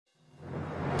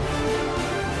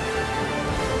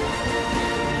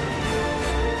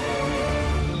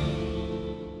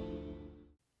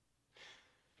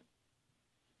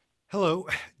Hello,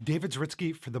 David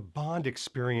Zritsky for the Bond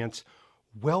Experience.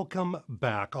 Welcome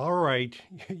back. All right,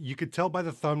 you could tell by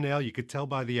the thumbnail, you could tell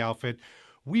by the outfit.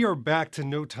 We are back to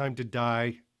No Time to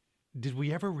Die. Did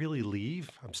we ever really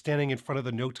leave? I'm standing in front of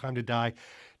the No Time to Die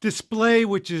display,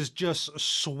 which is just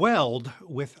swelled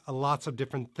with lots of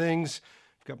different things.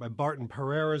 I've got my Barton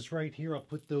Pereiras right here. I'll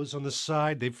put those on the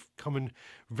side. They've come in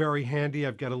very handy.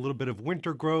 I've got a little bit of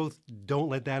winter growth. Don't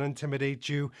let that intimidate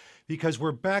you because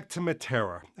we're back to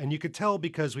Matera. And you could tell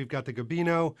because we've got the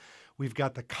Gabino, we've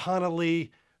got the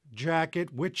Connolly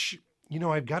jacket, which, you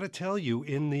know, I've got to tell you,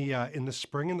 in the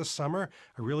spring and the summer,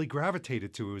 I really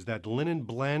gravitated to. It was that linen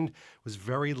blend, was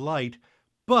very light,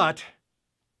 but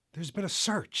there's been a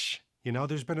search. You know,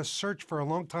 there's been a search for a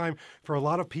long time for a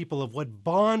lot of people of what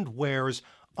Bond wears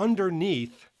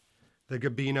underneath the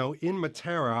Gabino in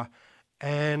Matera.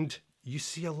 And you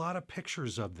see a lot of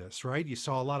pictures of this, right? You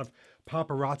saw a lot of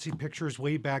paparazzi pictures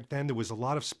way back then. There was a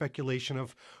lot of speculation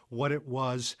of what it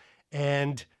was,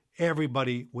 and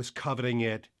everybody was coveting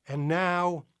it. And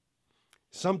now,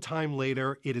 sometime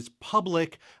later, it is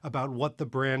public about what the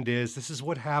brand is. This is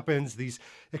what happens, these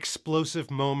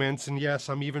explosive moments. And yes,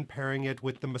 I'm even pairing it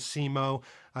with the Massimo.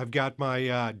 I've got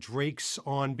my Drakes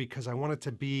on because I want it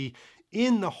to be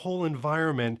in the whole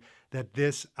environment that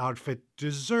this outfit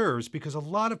deserves, because a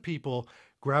lot of people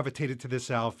gravitated to this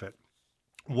outfit.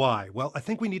 Why? Well, I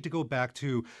think we need to go back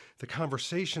to the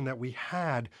conversation that we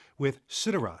had with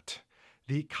Siddharth,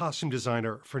 the costume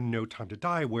designer for No Time to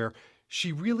Die, where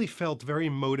she really felt very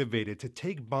motivated to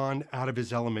take Bond out of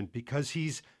his element because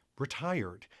he's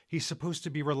retired. He's supposed to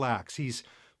be relaxed. He's,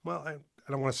 well, I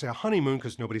don't want to say a honeymoon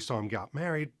because nobody saw him get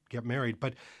married,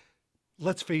 but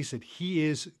let's face it, he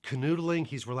is canoodling,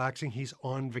 he's relaxing, he's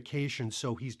on vacation.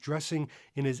 So he's dressing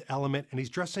in his element, and he's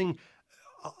dressing,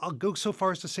 I'll go so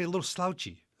far as to say, a little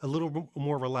slouchy, a little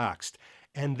more relaxed.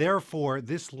 And therefore,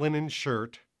 this linen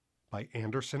shirt by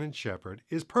Anderson and Shepard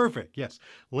is perfect. Yes,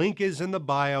 link is in the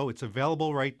bio. It's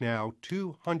available right now,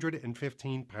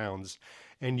 215 pounds,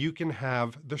 and you can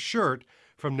have the shirt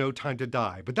from No Time to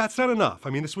Die. But that's not enough. I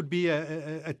mean, this would be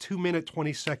a 2-minute,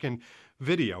 20-second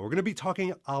video. We're going to be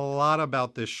talking a lot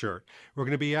about this shirt. We're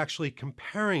going to be actually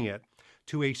comparing it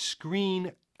to a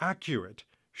screen-accurate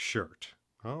shirt.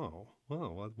 Oh,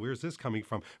 well, where's this coming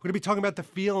from? We're going to be talking about the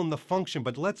feel and the function,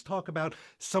 but let's talk about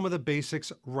some of the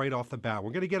basics right off the bat.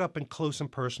 We're going to get up and close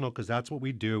and personal because that's what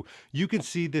we do. You can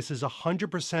see this is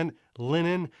 100%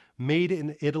 linen, made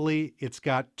in Italy. It's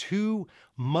got 2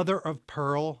 mother of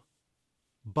pearl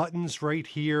buttons right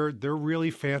here. They're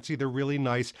really fancy. They're really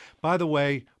nice. By the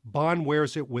way, Bond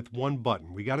wears it with 1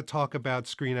 button. We got to talk about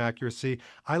screen accuracy.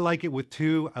 I like it with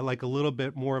 2. I like a little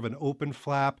bit more of an open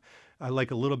flap. I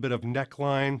like a little bit of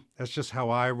neckline. That's just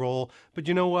how I roll. But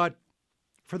you know what?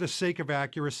 For the sake of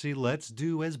accuracy, let's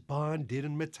do as Bond did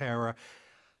in Matera.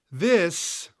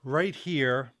 This right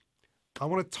here, I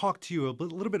want to talk to you a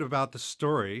little bit about the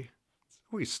story. It's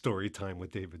always story time with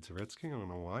David Zaretsky. I don't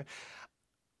know why.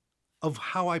 Of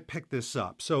how I picked this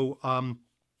up. So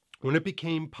when it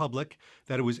became public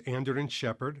that it was Anderson and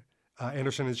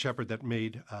Shepard that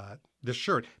made this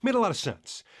shirt, it made a lot of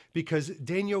sense because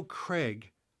Daniel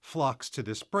Craig flocks to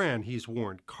this brand. He's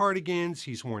worn cardigans,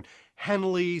 he's worn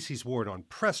Henleys, he's worn on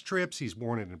press trips, he's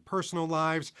worn it in personal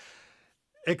lives,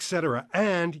 etc.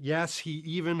 And yes, he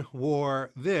even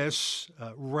wore this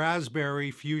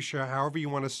raspberry fuchsia, however you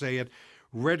want to say it,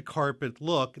 red carpet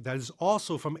look that is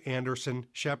also from Anderson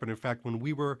Shepard. In fact, when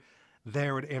we were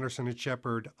there at Anderson and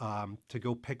Shepard to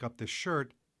go pick up this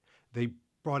shirt, they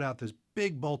brought out this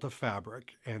big bolt of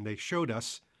fabric and they showed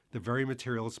us the very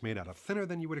material it's made out of, thinner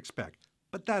than you would expect.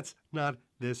 But that's not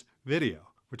this video.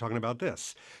 We're talking about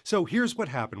this. So here's what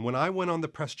happened. When I went on the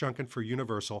press junket for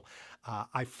Universal,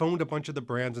 I phoned a bunch of the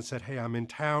brands and said, hey, I'm in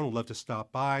town, would love to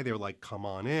stop by. They were like, come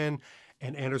on in.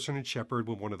 And Anderson and Shepard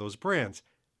were one of those brands.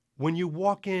 When you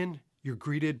walk in, you're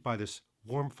greeted by this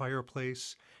warm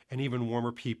fireplace and even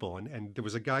warmer people. And there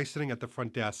was a guy sitting at the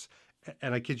front desk,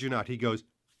 and I kid you not, he goes,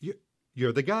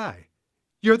 you're the guy.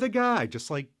 You're the guy,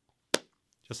 just like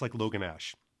Logan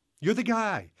Ash. You're the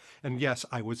guy. And yes,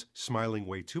 I was smiling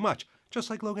way too much,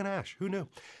 just like Logan Ash. Who knew?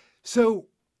 So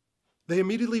they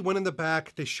immediately went in the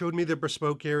back. They showed me their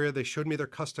bespoke area. They showed me their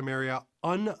custom area.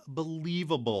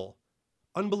 Unbelievable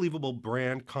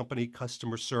brand, company,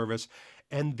 customer service,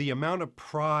 and the amount of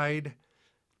pride,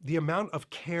 the amount of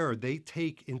care they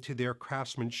take into their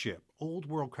craftsmanship, old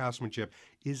world craftsmanship,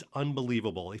 is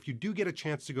unbelievable. If you do get a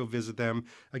chance to go visit them,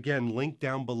 again, link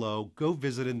down below, go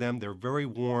visit them. They're very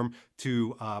warm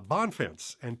to Bond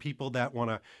fans and people that want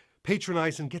to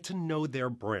patronize and get to know their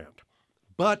brand.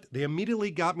 But they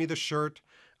immediately got me the shirt.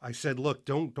 I said, look,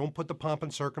 don't put the pomp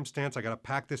and circumstance. I got to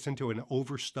pack this into an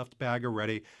overstuffed bag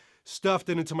already. Stuffed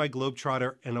it into my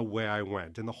Globetrotter, and away I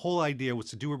went. And the whole idea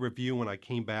was to do a review when I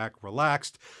came back,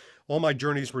 relaxed. All my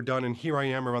journeys were done, and here I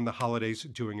am around the holidays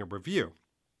doing a review.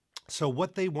 So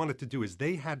what they wanted to do is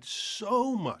they had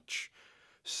so much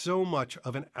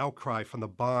of an outcry from the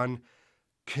Bond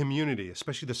community,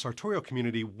 especially the sartorial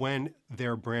community, when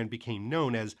their brand became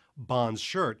known as Bond's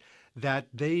shirt, that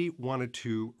they wanted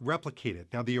to replicate it.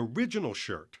 Now, the original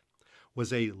shirt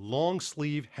was a long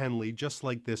sleeve Henley, just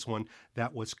like this one,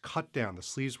 that was cut down. The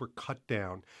sleeves were cut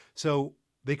down. So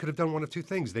they could have done one of two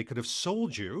things. They could have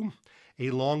sold you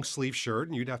a long sleeve shirt,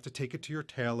 and you'd have to take it to your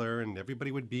tailor, and everybody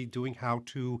would be doing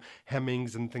how-to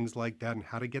hemmings and things like that, and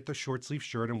how to get the short sleeve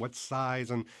shirt and what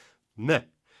size, and meh.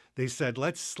 They said,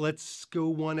 let's go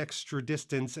one extra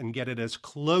distance and get it as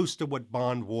close to what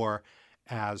Bond wore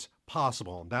as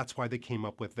possible. And that's why they came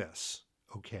up with this.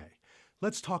 Okay.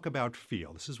 Let's talk about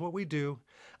feel. This is what we do.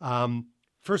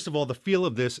 First of all, the feel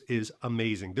of this is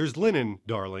amazing. There's linen,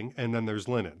 darling, and then there's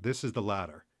linen. This is the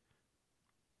latter.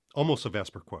 Almost a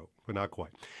Vesper quote, but not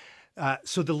quite.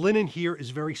 So the linen here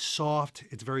is very soft.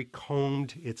 It's very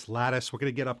combed. It's lattice. We're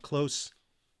going to get up close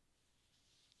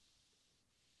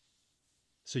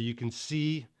so you can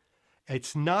see.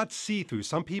 It's not see-through.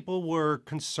 Some people were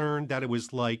concerned that it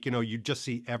was like, you just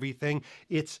see everything.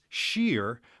 It's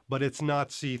sheer, but it's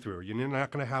not see-through. You're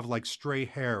not going to have like stray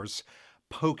hairs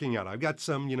poking out. I've got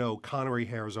some, Connery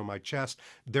hairs on my chest.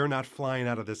 They're not flying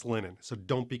out of this linen, so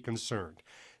don't be concerned.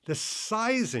 The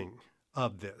sizing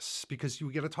of this, because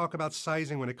you got to talk about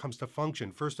sizing when it comes to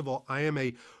function. First of all, I am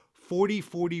a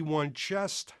 40-41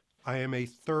 chest. I am a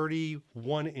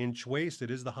 31-inch waist.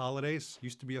 It is the holidays.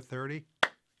 Used to be a 30.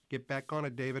 Get back on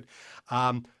it, David.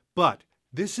 But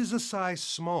this is a size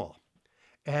small.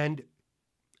 And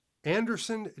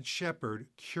Anderson & Shepherd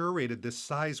curated this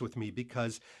size with me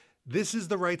because this is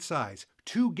the right size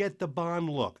to get the Bond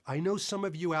look. I know some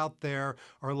of you out there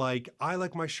are like, I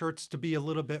like my shirts to be a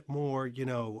little bit more,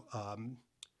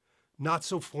 not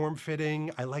so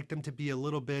form-fitting. I like them to be a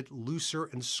little bit looser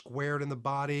and squared in the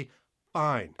body.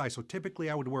 Fine. So typically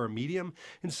I would wear a medium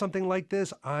in something like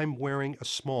this. I'm wearing a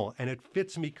small and it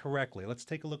fits me correctly. Let's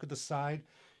take a look at the side.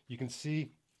 You can see,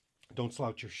 don't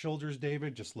slouch your shoulders,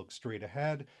 David. Just look straight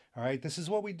ahead. All right, this is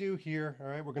what we do here. All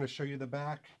right, we're going to show you the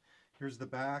back. Here's the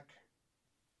back.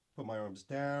 Put my arms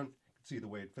down. You can see the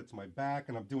way it fits my back,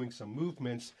 and I'm doing some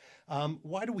movements.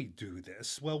 Why do we do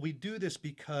this? Well, we do this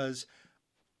because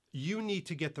you need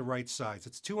to get the right size.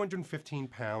 It's 215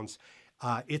 pounds.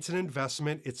 It's an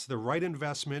investment. It's the right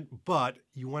investment, but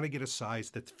you want to get a size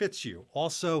that fits you.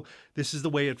 Also, this is the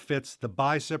way it fits the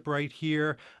bicep right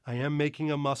here. I am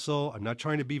making a muscle. I'm not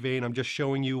trying to be vain. I'm just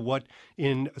showing you what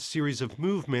in a series of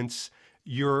movements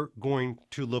you're going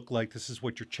to look like. This is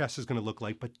what your chest is going to look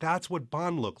like, but that's what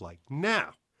Bond looked like.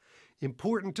 Now,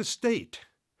 important to state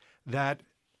that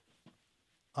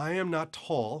I am not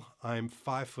tall. I'm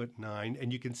 5'9",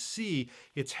 and you can see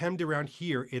it's hemmed around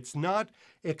here. It's not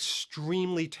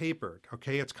extremely tapered,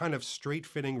 okay? It's kind of straight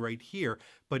fitting right here,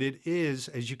 but it is,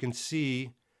 as you can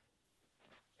see,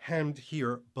 hemmed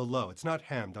here below. It's not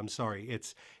hemmed, I'm sorry.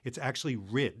 It's actually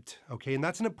ribbed, okay? And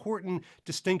that's an important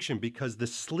distinction because the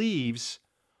sleeves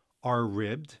are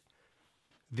ribbed.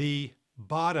 The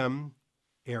bottom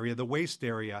area, the waist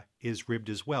area, is ribbed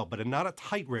as well, but not a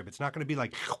tight rib. It's not going to be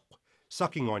like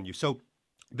sucking on you. So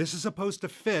this is supposed to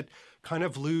fit kind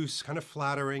of loose, kind of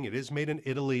flattering. It is made in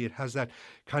Italy. It has that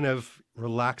kind of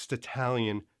relaxed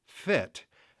Italian fit.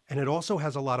 And it also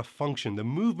has a lot of function. The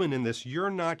movement in this, you're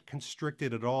not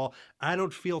constricted at all. I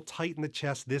don't feel tight in the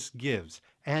chest. This gives.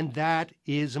 And that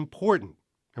is important.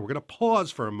 And we're going to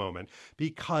pause for a moment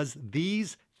because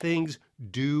these things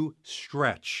do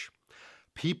stretch.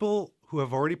 People who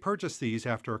have already purchased these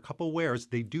after a couple wears,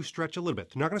 they do stretch a little bit.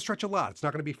 They're not going to stretch a lot. It's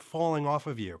not going to be falling off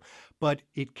of you, but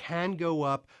it can go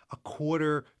up a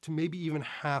quarter to maybe even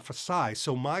half a size.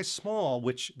 So my small,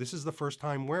 which this is the first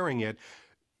time wearing it,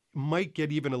 might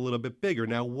get even a little bit bigger.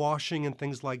 Now, washing and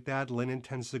things like that, linen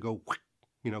tends to go,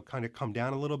 kind of come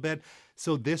down a little bit.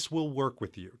 So this will work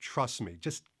with you. Trust me.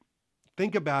 Just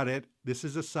think about it. This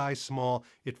is a size small.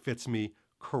 It fits me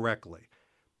correctly.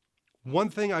 One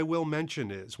thing I will mention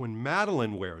is when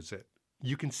Madeline wears it,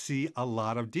 you can see a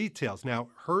lot of details. Now,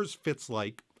 hers fits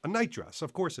like a nightdress.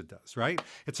 Of course it does, right?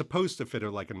 It's supposed to fit her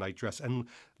like a nightdress. And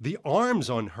the arms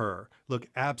on her look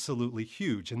absolutely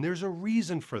huge. And there's a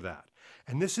reason for that.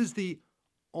 And this is the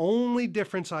only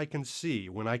difference I can see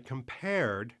when I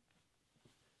compared,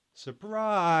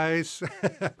 surprise,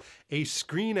 a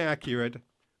screen-accurate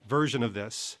version of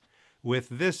this with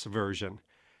this version.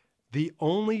 The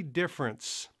only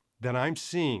difference that I'm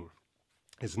seeing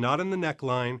is not in the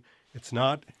neckline. It's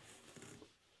not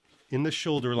in the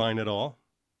shoulder line at all.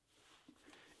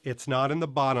 It's not in the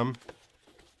bottom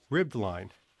ribbed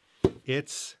line.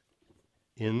 It's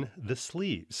in the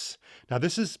sleeves. Now,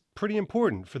 this is pretty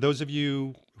important for those of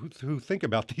you who think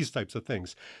about these types of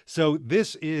things. So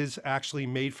this is actually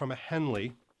made from a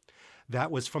Henley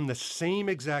that was from the same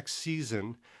exact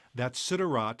season that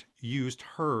Sudharat used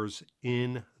hers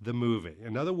in the movie.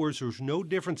 In other words, there's no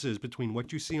differences between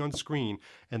what you see on screen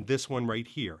and this one right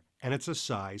here. And it's a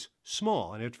size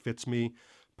small, and it fits me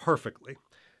perfectly.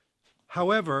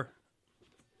 However,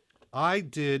 I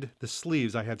did the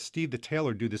sleeves. I had Steve the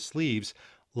tailor do the sleeves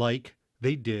like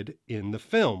they did in the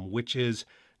film, which is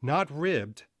not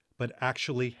ribbed, but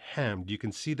actually hemmed. You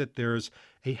can see that there's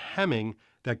a hemming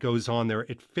that goes on there.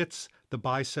 It fits the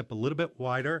bicep a little bit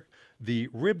wider. The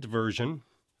ribbed version,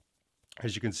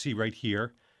 as you can see right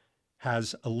here,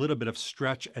 has a little bit of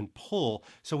stretch and pull.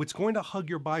 So it's going to hug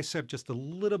your bicep just a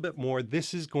little bit more.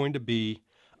 This is going to be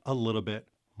a little bit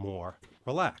more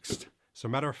relaxed. So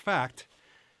matter of fact,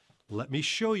 let me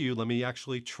show you. Let me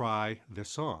actually try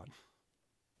this on.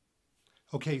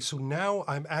 Okay, so now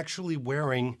I'm actually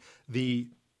wearing the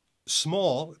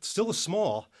small, it's still a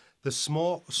small, the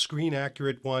small screen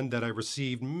accurate one that I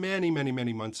received many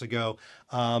months ago.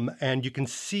 And you can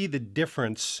see the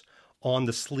difference on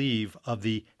the sleeve of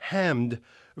the hemmed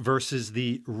versus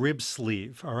the rib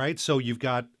sleeve. All right, so you've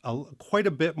got quite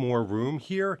a bit more room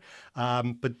here,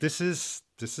 but this is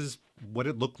what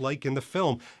it looked like in the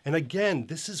film. And again,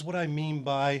 this is what I mean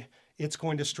by it's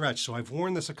going to stretch. So I've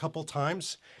worn this a couple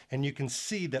times, and you can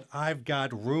see that I've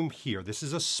got room here. This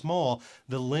is a small.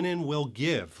 The linen will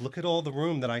give. Look at all the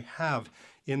room that I have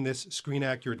in this screen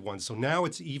accurate one. So now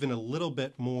it's even a little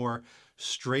bit more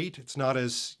straight. It's not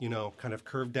as, kind of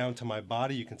curved down to my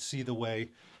body. You can see the way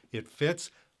it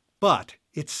fits, but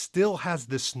it still has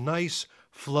this nice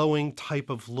flowing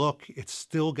type of look. It's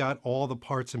still got all the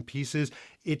parts and pieces.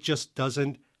 It just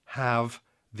doesn't have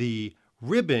the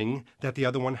ribbing that the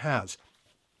other one has.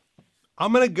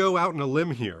 I'm going to go out on a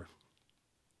limb here.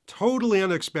 Totally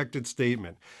unexpected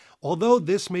statement. Although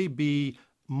this may be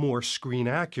more screen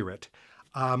accurate,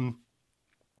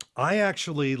 I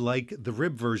actually like the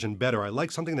rib version better. I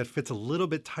like something that fits a little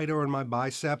bit tighter on my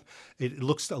bicep. It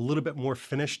looks a little bit more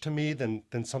finished to me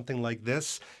than something like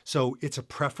this. So it's a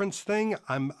preference thing.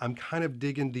 I'm kind of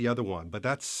digging the other one, but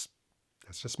that's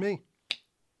just me.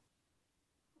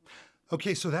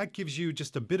 Okay, so that gives you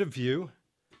just a bit of view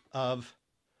of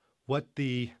what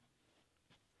the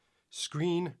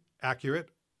screen accurate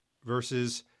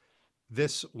versus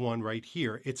this one right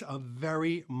here. It's a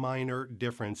very minor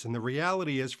difference. And the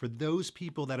reality is, for those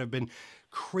people that have been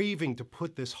craving to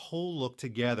put this whole look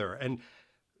together, and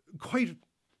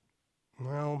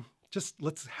just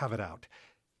let's have it out.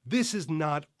 This is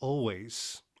not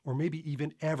always, or maybe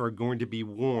even ever, going to be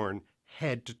worn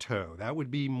head to toe. That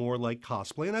would be more like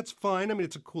cosplay, and that's fine. I mean,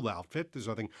 it's a cool outfit. There's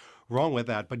nothing wrong with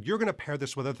that, but you're going to pair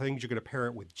this with other things. You're going to pair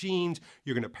it with jeans.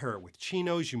 You're going to pair it with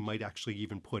chinos. You might actually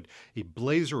even put a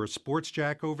blazer or a sports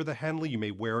jacket over the Henley. You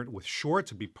may wear it with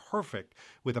shorts. It'd be perfect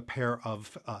with a pair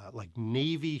of like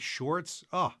navy shorts.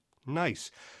 Oh,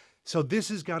 nice. So this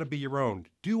has got to be your own.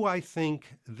 Do I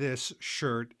think this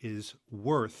shirt is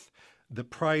worth the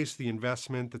price, the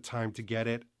investment, the time to get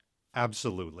it?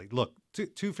 Absolutely. Look,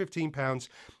 £215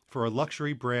 for a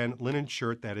luxury brand linen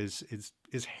shirt that is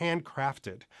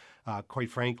handcrafted, quite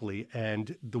frankly,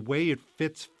 and the way it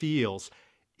fits, feels,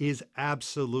 is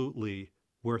absolutely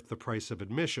worth the price of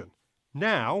admission.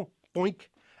 Now, boink,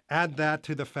 add that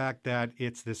to the fact that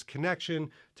it's this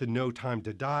connection to No Time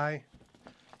to Die.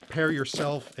 Pair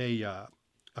yourself a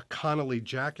Connolly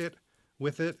jacket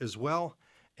with it as well,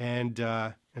 and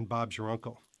Bob's your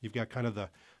uncle. You've got kind of the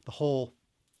whole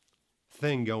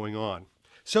thing going on.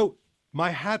 So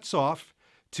my hat's off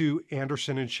to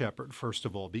Anderson and Shepherd, first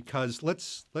of all, because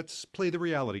let's play the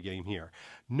reality game here.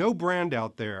 No brand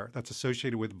out there that's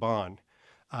associated with Bond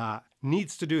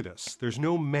needs to do this. There's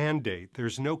no mandate.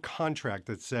 There's no contract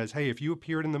that says, hey, if you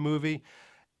appeared in the movie,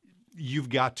 you've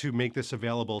got to make this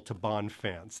available to Bond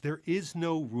fans. There is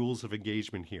no rules of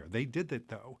engagement here. They did that,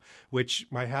 though, which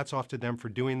my hat's off to them for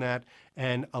doing that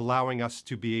and allowing us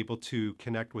to be able to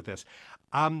connect with this.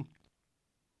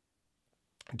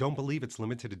 Don't believe it's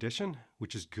limited edition,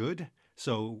 which is good.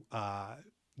 So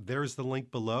there's the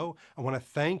link below. I want to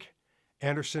thank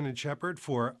Anderson and Shepherd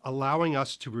for allowing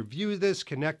us to review this,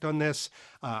 connect on this,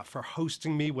 for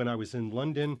hosting me when I was in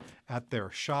London at their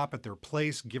shop, at their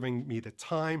place, giving me the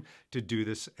time to do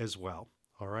this as well.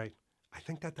 All right. I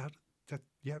think I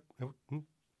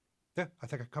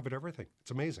think I covered everything.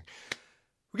 It's amazing.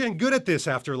 We're getting good at this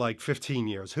after like 15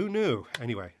 years. Who knew?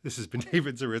 Anyway, this has been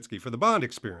David Zaritsky for the Bond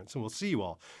Experience, and we'll see you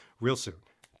all real soon.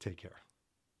 Take care.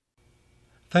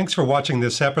 Thanks for watching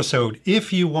this episode.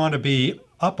 If you want to be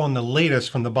up on the latest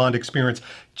from the Bond Experience,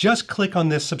 just click on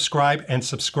this subscribe and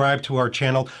subscribe to our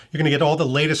channel. You're going to get all the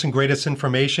latest and greatest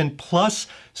information, plus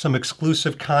some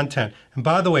exclusive content. And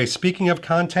by the way, speaking of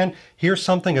content, here's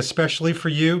something especially for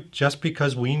you, just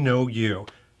because we know you.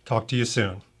 Talk to you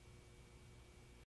soon.